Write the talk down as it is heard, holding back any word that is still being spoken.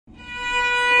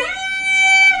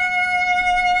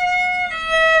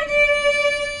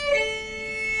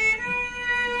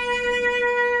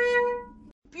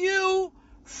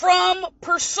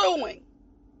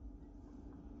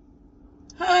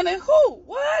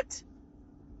what?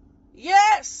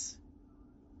 Yes.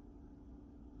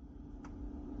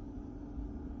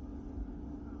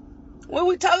 When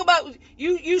we talk about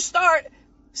you start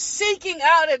seeking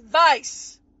out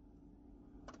advice,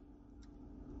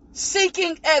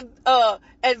 seeking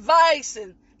advice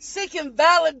and seeking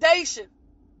validation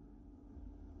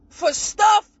for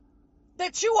stuff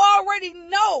that you already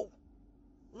know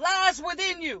lies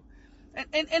within you.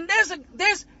 And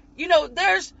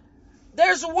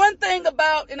there's one thing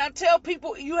about, and I tell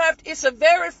people, it's a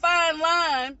very fine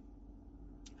line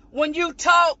when you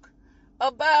talk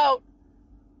about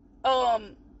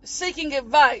seeking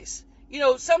advice.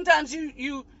 Sometimes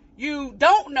you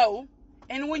don't know,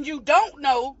 and when you don't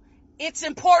know, it's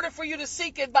important for you to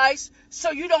seek advice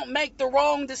so you don't make the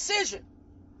wrong decision.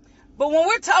 But when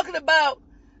we're talking about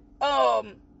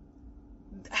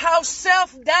how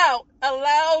self-doubt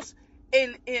allows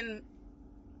and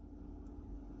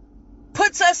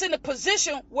puts us in a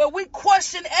position where we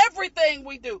question everything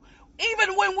we do,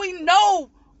 even when we know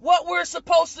what we're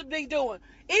supposed to be doing,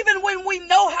 even when we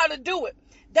know how to do it,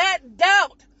 that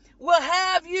doubt will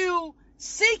have you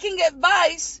seeking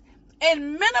advice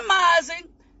and minimizing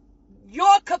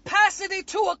your capacity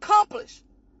to accomplish.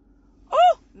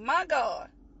 Oh, my God.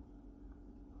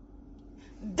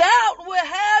 Doubt will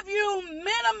have you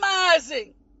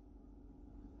minimizing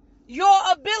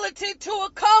your ability to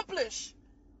accomplish.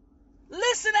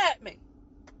 Listen at me.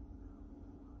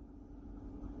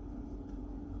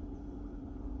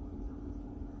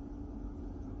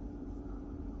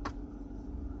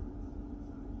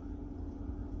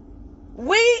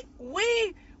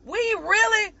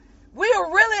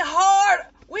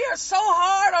 We are so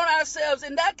hard on ourselves,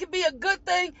 and that could be a good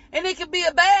thing and it could be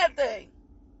a bad thing.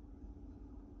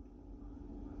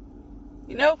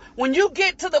 When you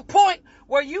get to the point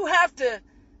where you have to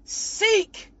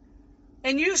seek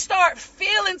and you start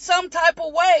feeling some type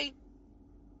of way,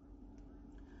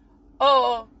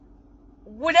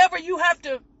 whenever you have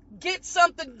to get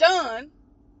something done,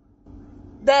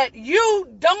 that you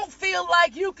don't feel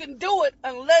like you can do it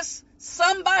unless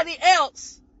somebody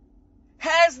else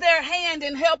has their hand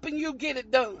in helping you get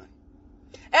it done.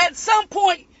 At some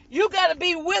point, you got to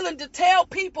be willing to tell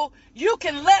people, you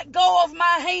can let go of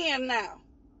my hand now.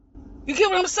 You get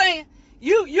what I'm saying?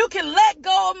 You can let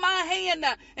go of my hand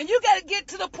now. And you got to get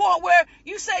to the point where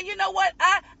you say, you know what?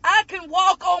 I can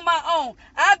walk on my own.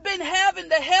 I've been having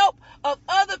the help of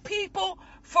other people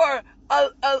for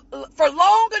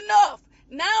long enough.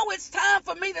 Now it's time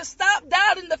for me to stop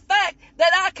doubting the fact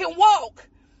that I can walk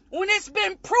when it's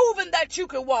been proven that you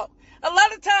can walk. A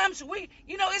lot of times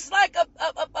it's like a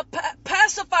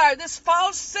pacifier, this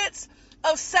false sense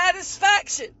of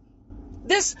satisfaction.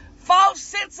 This false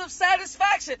sense of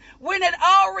satisfaction, when in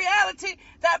all reality,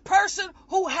 that person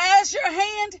who has your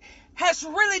hand has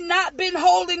really not been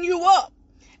holding you up.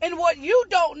 And what you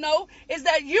don't know is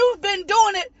that you've been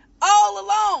doing it all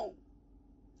along.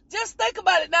 Just think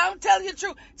about it now. I'm telling you the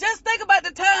truth. Just think about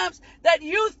the times that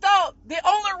you thought the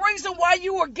only reason why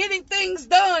you were getting things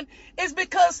done is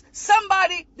because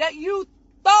somebody that you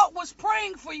thought was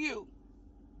praying for you.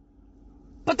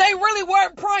 But they really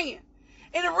weren't praying.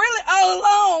 And really all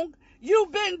along,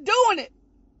 you've been doing it.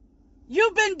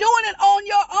 You've been doing it on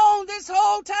your own this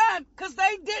whole time because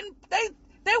they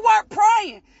weren't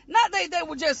praying. Not they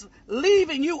were just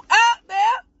leaving you out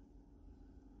there.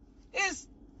 It's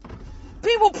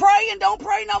people pray and don't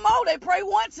pray no more. They pray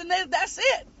once and that's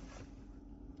it.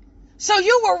 So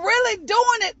you were really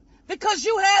doing it because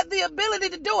you had the ability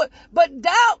to do it. But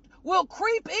doubt will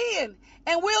creep in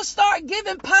and we'll start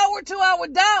giving power to our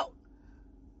doubt.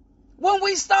 When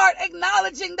we start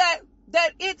acknowledging that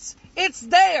it's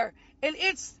there and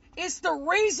it's the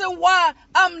reason why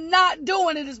I'm not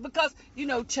doing it is because,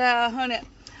 child, honey,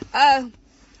 I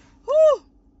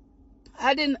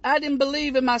didn't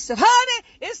believe in myself. Honey,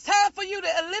 it's time for you to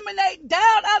eliminate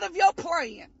doubt out of your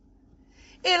plan.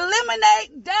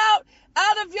 Eliminate doubt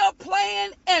out of your plan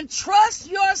and trust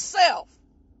yourself.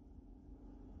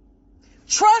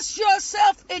 Trust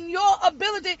yourself in your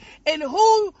ability and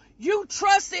who you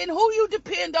trust in, who you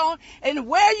depend on, and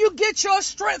where you get your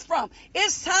strength from.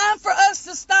 It's time for us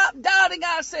to stop doubting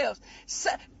ourselves.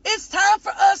 It's time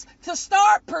for us to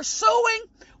start pursuing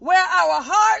where our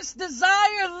heart's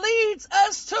desire leads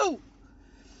us to.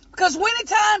 Because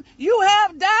anytime you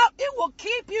have doubt, it will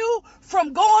keep you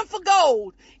from going for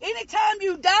gold. Anytime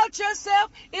you doubt yourself,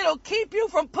 it'll keep you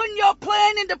from putting your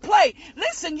plan into play.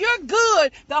 Listen, you're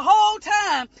good the whole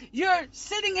time. You're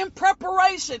sitting in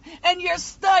preparation and you're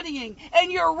studying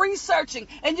and you're researching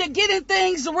and you're getting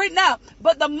things written out.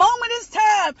 But the moment it's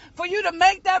time for you to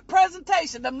make that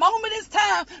presentation, the moment it's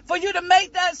time for you to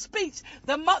make that speech,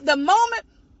 the moment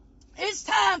it's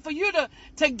time for you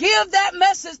to give that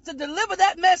message, to deliver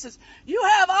that message. You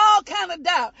have all kind of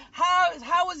doubt.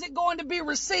 How is it going to be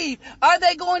received? Are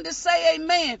they going to say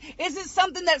amen? Is it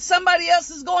something that somebody else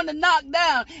is going to knock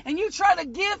down? And you try to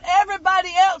give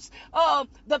everybody else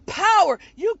the power.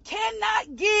 You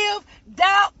cannot give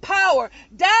doubt power.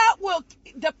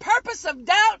 The purpose of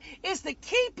doubt is to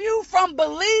keep you from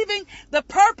believing. The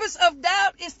purpose of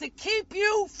doubt is to keep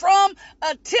you from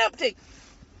attempting.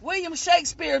 William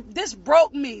Shakespeare, this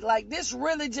broke me. Like, this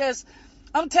really just,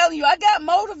 I'm telling you, I got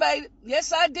motivated.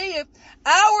 Yes, I did.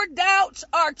 Our doubts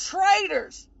are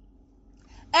traitors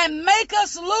and make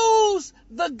us lose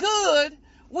the good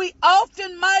we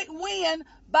often might win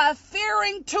by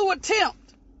fearing to attempt.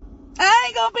 I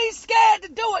ain't gonna be scared to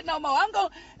do it no more. I'm gonna,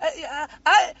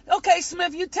 okay,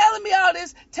 Smith, you telling me all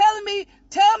this, tell me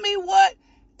what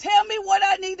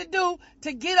I need to do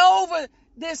to get over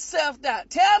this self-doubt.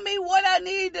 Tell me what I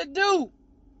need to do.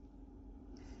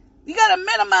 You got to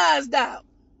minimize doubt.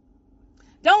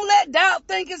 Don't let doubt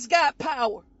think it's got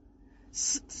power.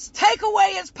 Take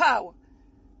away its power.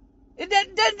 It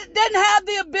doesn't have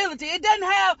the ability. It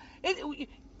doesn't have it.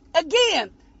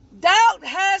 Again, doubt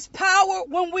has power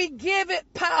when we give it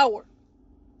power.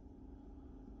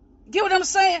 Get what I'm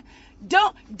saying?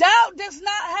 Doubt does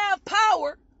not have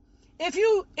power if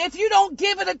you don't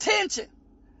give it attention.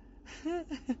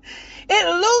 It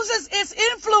loses its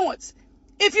influence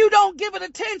if you don't give it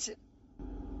attention.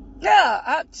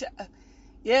 Yeah,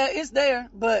 it's there,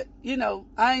 but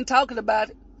I ain't talking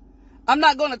about it. I'm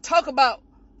not going to talk about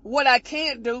what I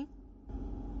can't do.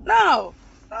 No.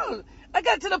 I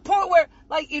got to the point where,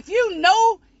 like, if you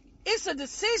know it's a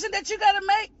decision that you got to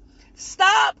make,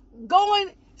 stop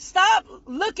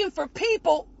looking for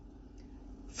people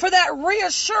for that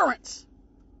reassurance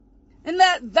and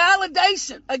that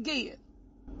validation again.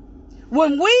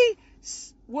 When we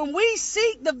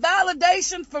seek the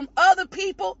validation from other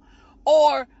people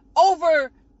or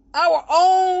over our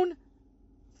own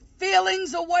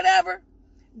feelings or whatever,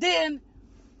 then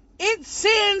it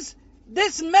sends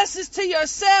this message to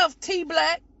yourself, T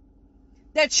Black,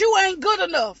 that you ain't good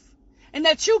enough and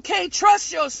that you can't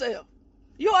trust yourself.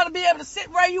 You ought to be able to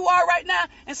sit where you are right now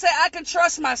and say, I can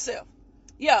trust myself.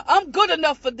 Yeah, I'm good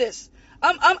enough for this.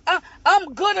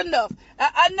 I'm good enough.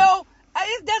 I know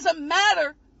it doesn't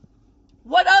matter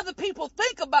what other people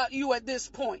think about you at this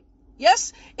point.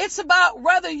 Yes, it's about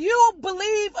whether you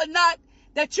believe or not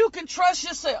that you can trust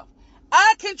yourself.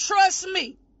 I can trust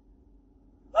me.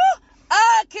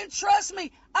 I can trust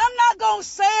me. I'm not going to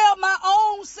sell my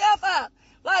own self out.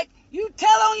 Like, you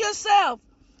tell on yourself,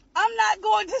 I'm not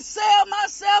going to sell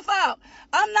myself out.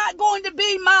 I'm not going to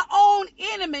be my own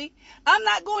enemy. I'm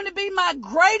not going to be my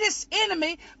greatest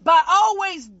enemy by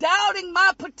always doubting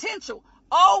my potential,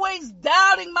 always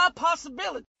doubting my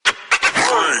possibility.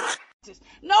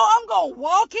 No, I'm going to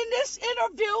walk in this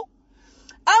interview.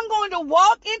 I'm going to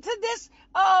walk into this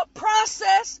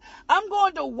process. I'm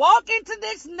going to walk into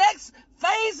this next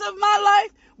phase of my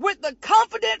life with the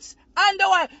confidence I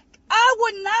know I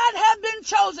would not have been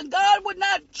chosen. God would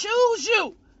not choose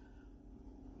you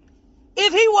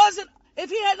if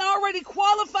he hadn't already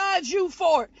qualified you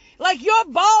for it. Like, your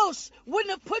boss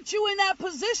wouldn't have put you in that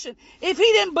position if he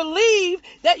didn't believe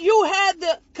that you had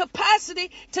the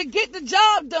capacity to get the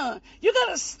job done. You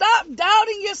got to stop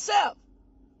doubting yourself.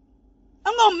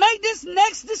 I'm going to make this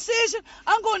next decision.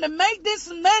 I'm going to make this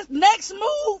next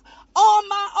move on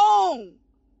my own.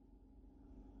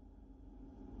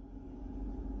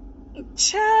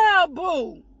 Child,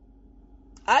 boo.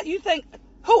 You think,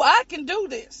 I can do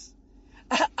this.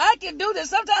 I can do this.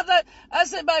 Sometimes I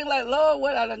sit back like, Lord,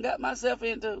 what I done got myself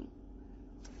into?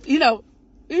 You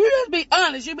just be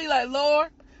honest. You be like, Lord,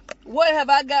 what have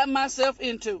I got myself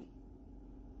into?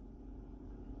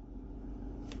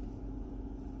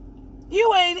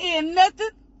 You ain't in nothing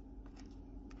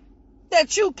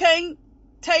that you can't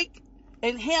take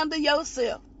and handle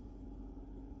yourself.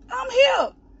 I'm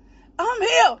here.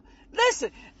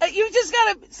 Listen,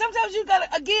 sometimes you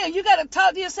gotta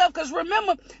talk to yourself, because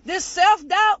remember, this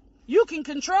self-doubt, you can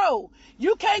control.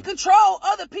 You can't control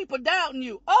other people doubting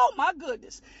you. Oh my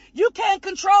goodness. You can't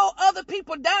control other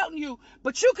people doubting you,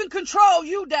 but you can control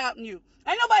you doubting you.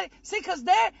 Ain't nobody, because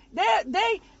their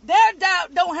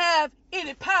doubt don't have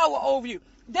any power over you.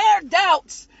 Their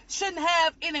doubts shouldn't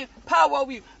have any power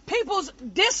over you. People's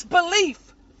disbelief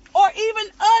or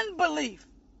even unbelief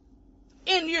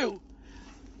in you,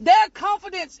 their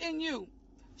confidence in you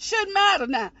should matter.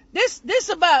 Now, this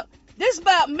about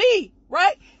me,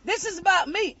 right? This is about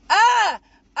me. I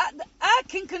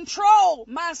can control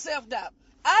my self-doubt.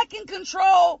 I can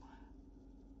control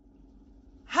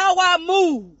how I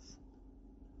move.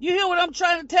 You hear what I'm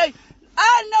trying to tell you?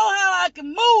 I know how I can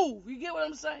move. You get what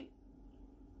I'm saying?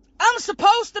 I'm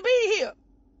supposed to be here.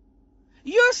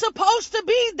 You're supposed to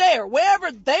be there.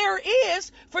 Wherever there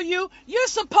is for you, you're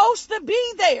supposed to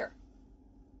be there.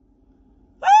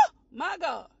 Oh, my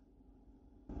God.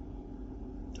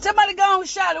 Somebody go and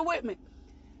shout it with me.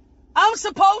 I'm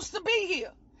supposed to be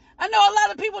here. I know a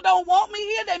lot of people don't want me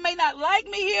here. They may not like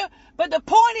me here. But the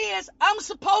point is, I'm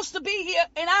supposed to be here,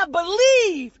 and I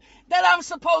believe that I'm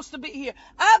supposed to be here.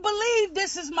 I believe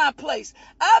this is my place.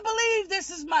 I believe this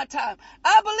is my time.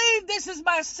 I believe this is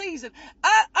my season.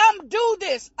 I'm do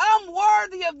this. I'm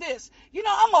worthy of this. You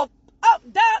know, I'm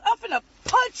finna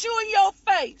punch you in your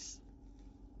face.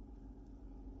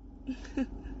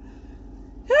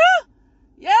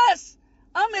 Yes,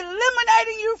 I'm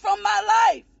eliminating you from my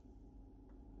life.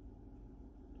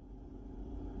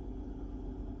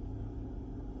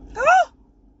 Oh,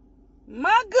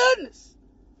 my goodness.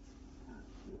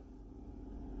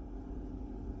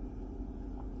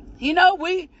 You know,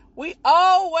 we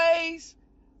always,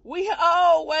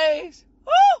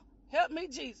 oh, help me,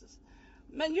 Jesus.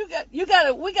 Man,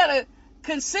 we gotta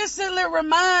consistently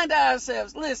remind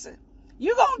ourselves, listen,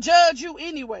 you're gonna judge you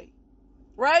anyway,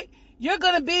 right? You're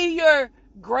gonna be your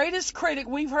greatest critic.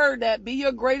 We've heard that. Be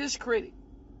your greatest critic.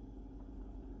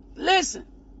 Listen.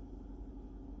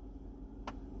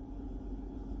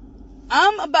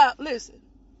 Listen.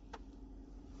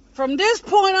 From this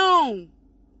point on,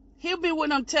 hear me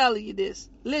when I'm telling you this.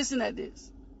 Listen to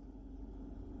this.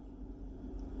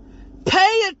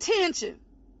 Pay attention.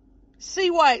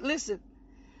 C. White, listen.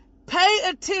 Pay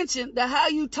attention to how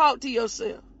you talk to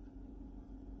yourself.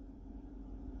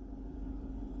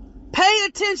 Pay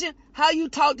attention how you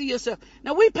talk to yourself.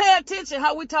 Now, we pay attention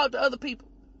how we talk to other people.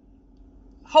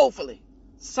 Hopefully.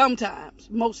 Sometimes.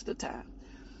 Most of the time.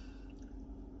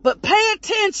 But pay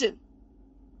attention.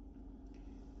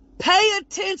 Pay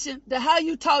attention to how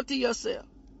you talk to yourself.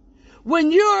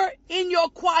 When you're in your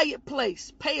quiet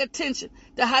place, pay attention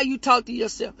to how you talk to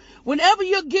yourself. Whenever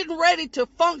you're getting ready to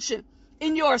function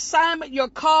in your assignment, your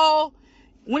call,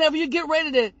 whenever you get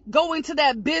ready to go into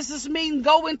that business meeting,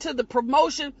 go into the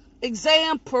promotion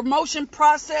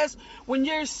process, when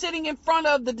you're sitting in front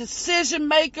of the decision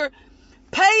maker,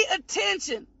 pay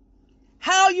attention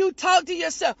how you talk to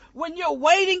yourself. When you're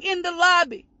waiting in the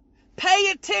lobby, pay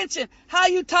attention how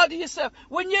you talk to yourself.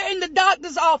 When you're in the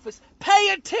doctor's office, pay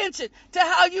attention to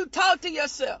how you talk to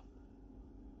yourself.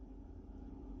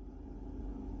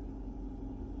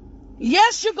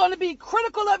 Yes, you're going to be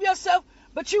critical of yourself,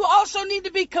 but you also need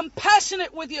to be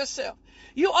compassionate with yourself.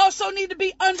 You also need to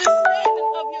be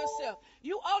understanding of yourself.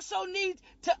 You also need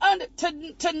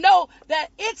to know that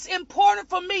it's important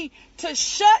for me to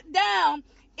shut down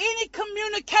any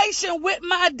communication with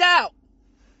my doubt.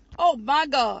 Oh, my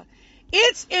God.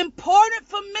 It's important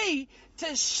for me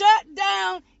to shut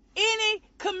down any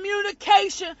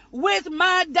communication with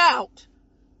my doubt.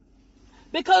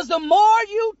 Because the more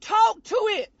you talk to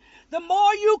it, the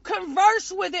more you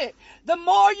converse with it, the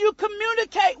more you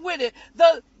communicate with it,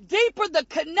 the deeper the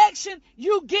connection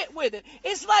you get with it.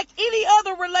 It's like any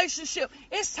other relationship.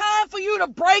 It's time for you to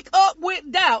break up with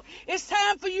doubt. It's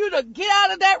time for you to get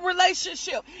out of that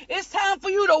relationship. It's time for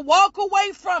you to walk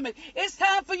away from it. It's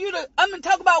time for you to, I'm going to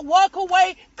talk about walk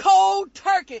away cold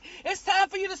turkey. It's time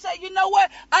for you to say, you know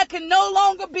what? I can no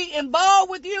longer be involved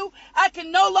with you. I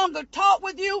can no longer talk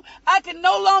with you. I can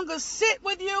no longer sit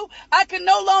with you. I can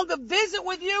no longer visit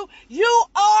with you. You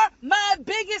are my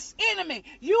biggest enemy.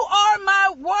 You are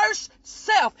my worst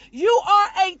self. You are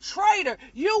a traitor.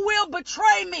 You will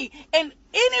betray me. And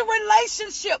any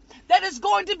relationship that is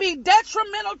going to be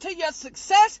detrimental to your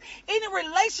success, any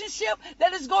relationship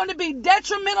that is going to be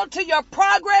detrimental to your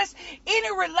progress, any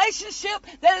relationship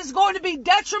that is going to be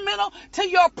detrimental to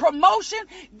your promotion,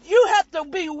 you have to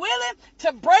be willing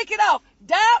to break it off.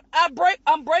 Doubt,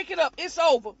 I'm breaking up. It's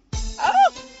over.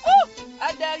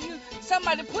 I dare you.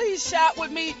 Somebody please shout with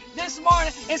me this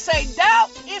morning and say, doubt,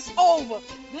 it's over.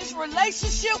 This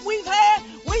relationship we've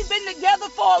been together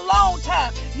for a long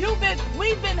time.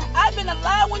 I've been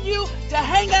allowing you to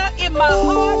hang out in my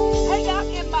heart, hang out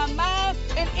in my mind,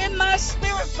 and in my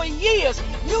spirit for years.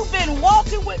 You've been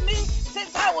walking with me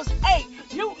since I was 8.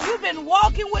 You've been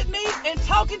walking with me and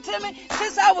talking to me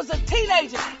since I was a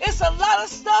teenager. It's a lot of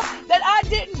stuff that I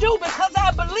didn't do because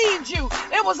I believed you.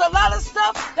 It was a lot of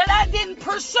stuff that I didn't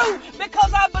pursue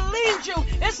because I believed you.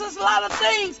 It's a lot of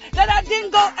things that I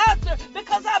didn't go after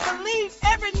because I believed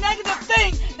every negative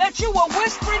thing that you were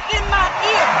whispering in my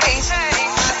ear.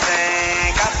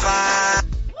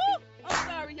 I'm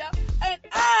sorry, y'all. And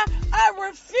I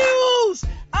refuse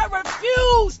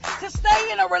to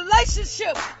stay in a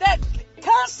relationship that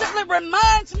constantly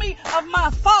reminds me of my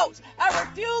faults. I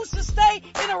refuse to stay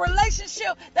in a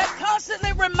relationship that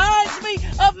constantly reminds me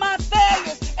of my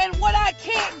failures and what I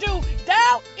can't do.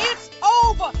 Doubt, it's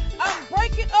over. I'm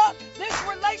breaking up this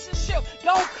relationship.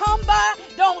 Don't come by.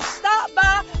 Don't stop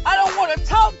by. I don't want to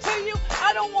talk to you.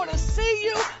 I don't want to see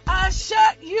you. I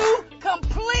shut you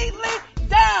completely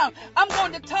down. I'm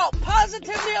going to talk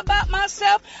positively about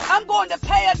myself. I'm going to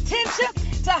pay attention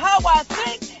to how I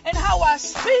think and how I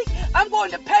speak. I'm going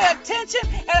to pay attention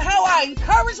and how I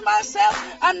encourage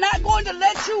myself. I'm not going to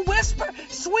let you whisper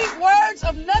sweet words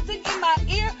of nothing in my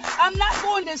ear. I'm not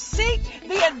going to seek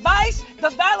the advice, the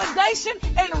validation,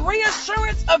 and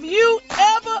reassurance of you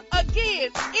ever again.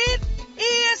 It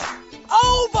is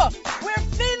over. We're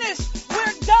finished.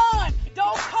 We're done.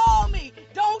 Don't call me.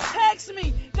 Don't text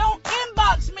me. Don't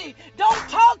inbox me. Don't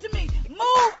talk to me.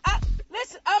 Move.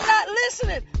 Listen, I'm not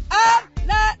listening. I'm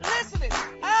not listening.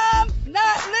 I'm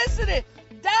not listening.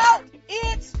 Doubt,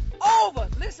 it's over.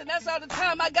 Listen, that's all the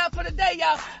time I got for today,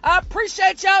 y'all. I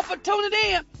appreciate y'all for tuning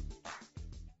in.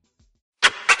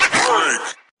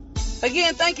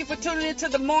 Again, thank you for tuning into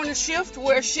the Morning Shift,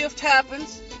 where shift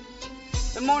happens.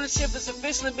 The Morning Shift is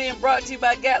officially being brought to you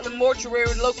by Gatlin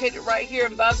Mortuary, located right here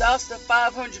in Valdosta,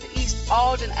 500 East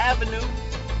Alden Avenue.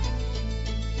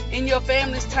 In your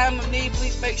family's time of need,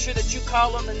 please make sure that you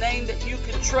call on the name that you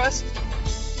can trust,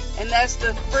 and that's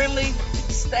the friendly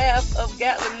staff of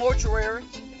Gatlin Mortuary.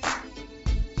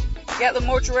 Gatlin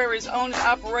Mortuary is owned and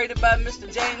operated by Mr.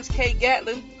 James K.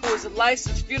 Gatlin, who is a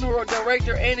licensed funeral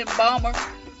director and embalmer.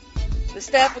 The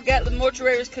staff of Gatlin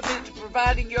Mortuary is committed to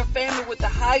providing your family with the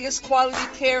highest quality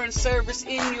care and service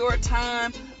in your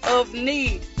time of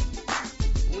need.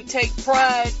 We take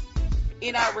pride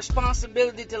in our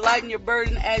responsibility to lighten your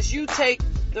burden as you take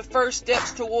the first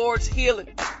steps towards healing.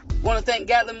 I want to thank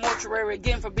Gatlin Mortuary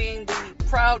again for being the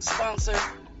proud sponsor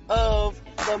of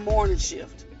the Morning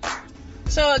Shift.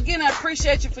 So again, I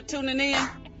appreciate you for tuning in.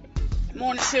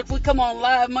 Morning Shift, we come on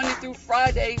live Monday through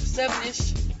Friday,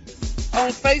 7-ish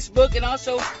on Facebook, and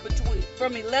also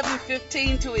from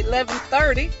 11:15 to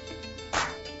 11:30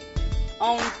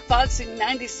 on Foxy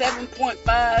 97.5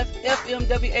 FM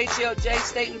WHLJ,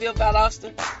 Statenville,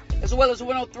 Valdosta, as well as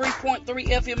 103.3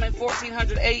 FM and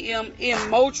 1400 AM in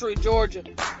Moultrie, Georgia.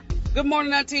 Good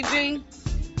morning, Auntie Jean.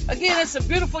 Again, it's a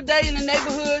beautiful day in the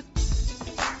neighborhood.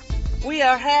 We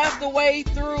are half the way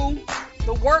through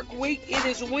the work week. It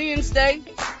is Wednesday.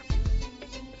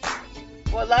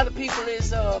 For a lot of people,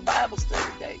 it's Bible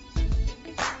study day.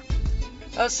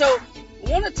 So I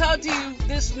want to talk to you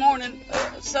this morning,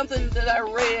 something that I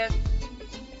read.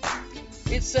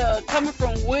 It's coming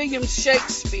from William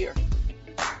Shakespeare.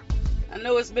 I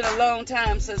know it's been a long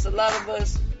time since a lot of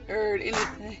us heard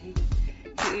anything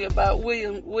about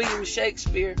William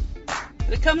Shakespeare.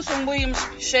 But it comes from William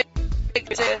Shakespeare.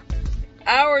 It said,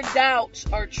 "Our doubts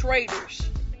are traitors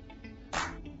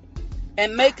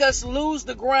and make us lose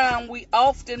the ground we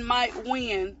often might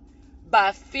win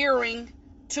by fearing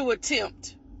to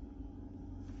attempt."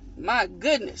 My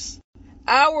goodness.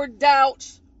 Our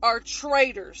doubts are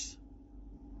traitors.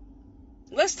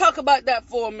 Let's talk about that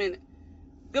for a minute.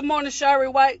 Good morning, Shari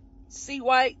White, C.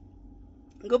 White.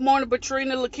 Good morning,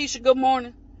 Batrina, Lakeisha, good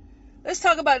morning. Let's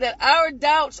talk about that. Our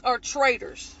doubts are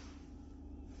traitors.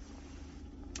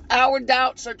 Our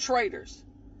doubts are traitors.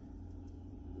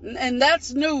 And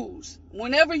that's news.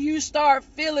 Whenever you start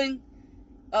feeling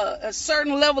a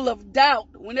certain level of doubt,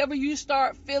 whenever you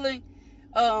start feeling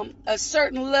a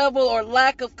certain level or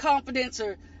lack of confidence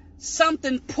or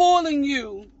something pulling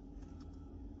you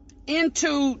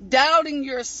into doubting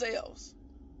yourselves,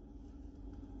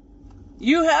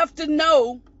 you have to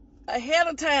know ahead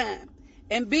of time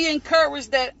and be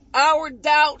encouraged that our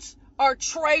doubts are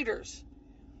traitors.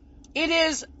 It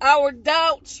is our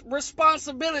doubts'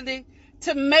 responsibility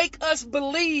to make us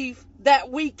believe that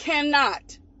we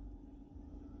cannot.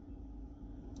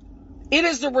 It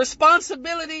is the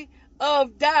responsibility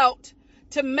of doubt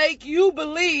to make you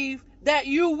believe that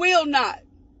you will not.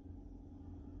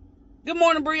 Good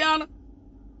morning, Brianna.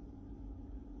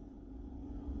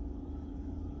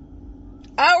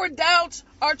 Our doubts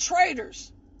are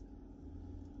traitors,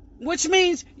 which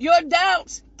means your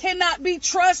doubts cannot be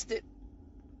trusted.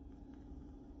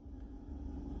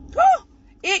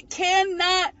 It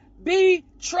cannot be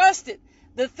trusted.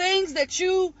 The things that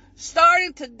you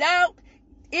starting to doubt,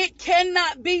 it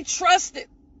cannot be trusted.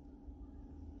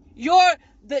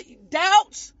 The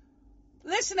doubts,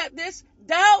 listen at this,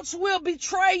 doubts will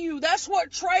betray you. That's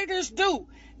what traitors do.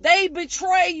 They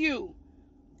betray you,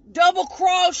 double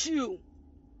cross you.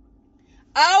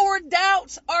 Our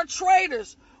doubts are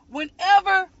traitors.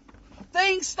 Whenever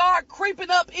things start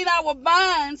creeping up in our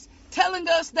minds, telling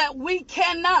us that we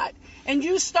cannot, and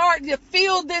you start to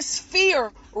feel this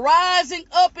fear rising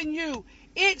up in you,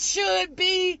 it should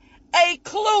be a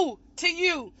clue to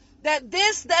you that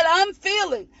this that I'm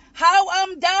feeling, how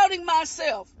I'm doubting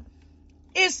myself,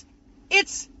 it's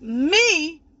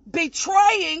me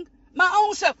betraying my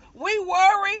own self. We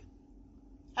worry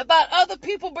about other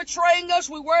people betraying us.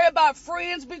 We worry about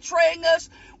friends betraying us.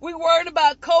 We worry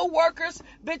about co-workers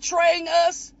betraying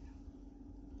us.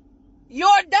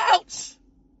 Your doubts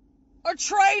are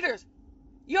traitors.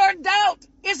 Your doubt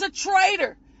is a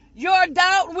traitor. Your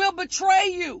doubt will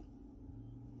betray you.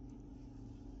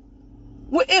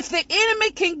 If the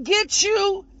enemy can get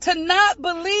you to not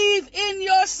believe in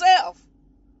yourself,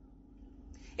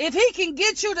 if he can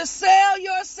get you to sell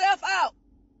yourself out,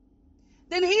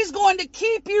 then he's going to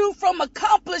keep you from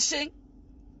accomplishing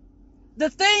the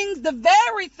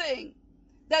very thing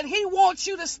that he wants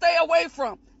you to stay away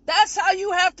from. That's how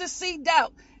you have to see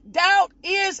doubt. Doubt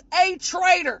is a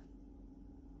traitor.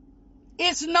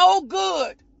 It's no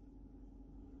good.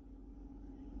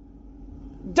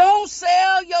 Don't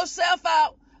sell yourself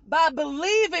out by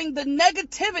believing the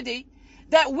negativity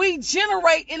that we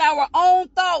generate in our own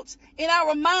thoughts, in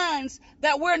our minds,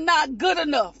 that we're not good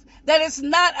enough, that it's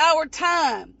not our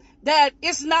time, that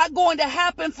it's not going to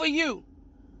happen for you,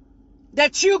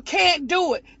 that you can't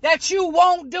do it, that you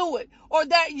won't do it, or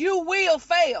that you will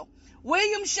fail.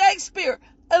 William Shakespeare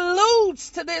alludes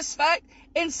to this fact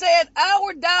and said,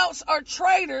 our doubts are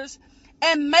traitors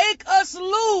and make us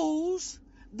lose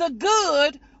the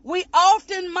good we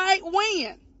often might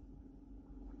win.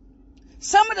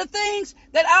 Some of the things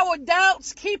that our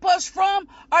doubts keep us from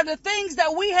are the things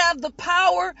that we have the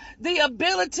power, the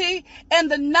ability, and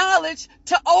the knowledge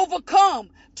to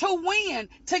overcome, to win,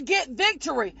 to get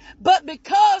victory. But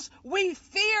because we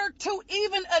fear to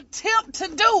even attempt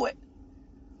to do it,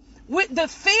 with the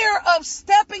fear of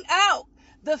stepping out,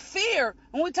 the fear,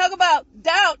 when we talk about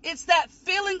doubt, it's that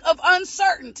feeling of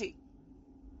uncertainty.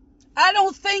 I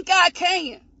don't think I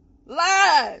can.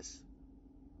 Lies.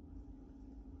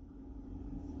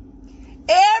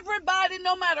 Everybody,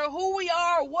 no matter who we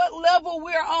are, what level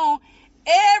we're on,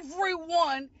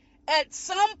 everyone at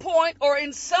some point or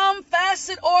in some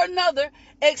facet or another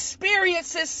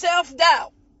experiences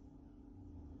self-doubt.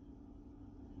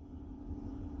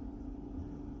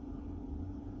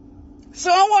 So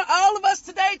I want all of us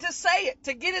today to say it,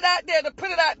 to get it out there, to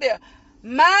put it out there.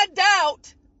 My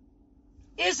doubt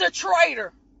is a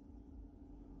traitor.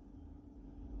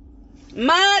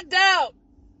 My doubt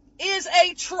is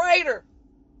a traitor.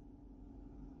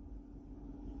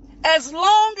 As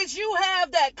long as you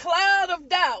have that cloud of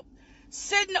doubt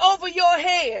sitting over your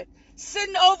head,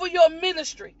 sitting over your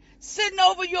ministry, sitting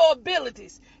over your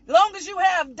abilities, as long as you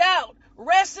have doubt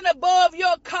resting above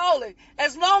your calling,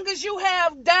 as long as you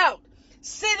have doubt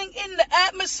sitting in the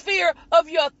atmosphere of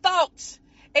your thoughts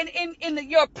and in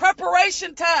your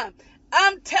preparation time,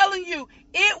 I'm telling you,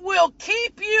 it will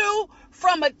keep you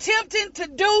from attempting to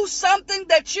do something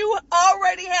that you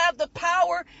already have the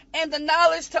power and the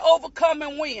knowledge to overcome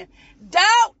and win.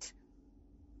 Doubt,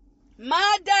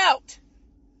 my doubt,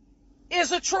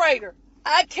 is a traitor.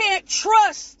 I can't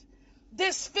trust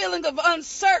this feeling of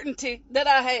uncertainty that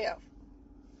I have.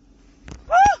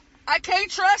 I can't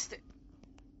trust it.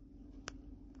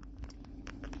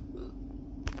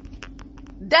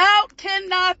 Doubt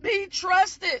cannot be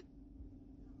trusted.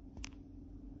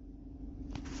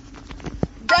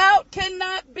 Doubt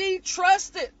cannot be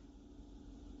trusted.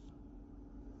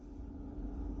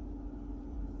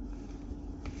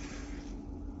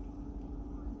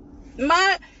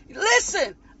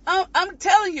 Listen, I'm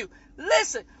telling you,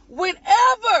 listen,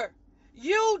 whenever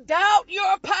you doubt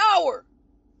your power,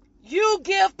 you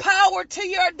give power to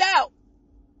your doubt.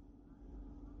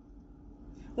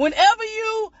 Whenever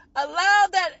you allow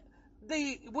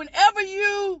whenever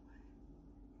you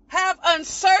have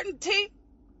uncertainty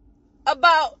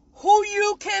about who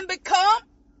you can become,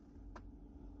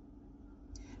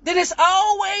 then it's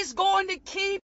always going to keep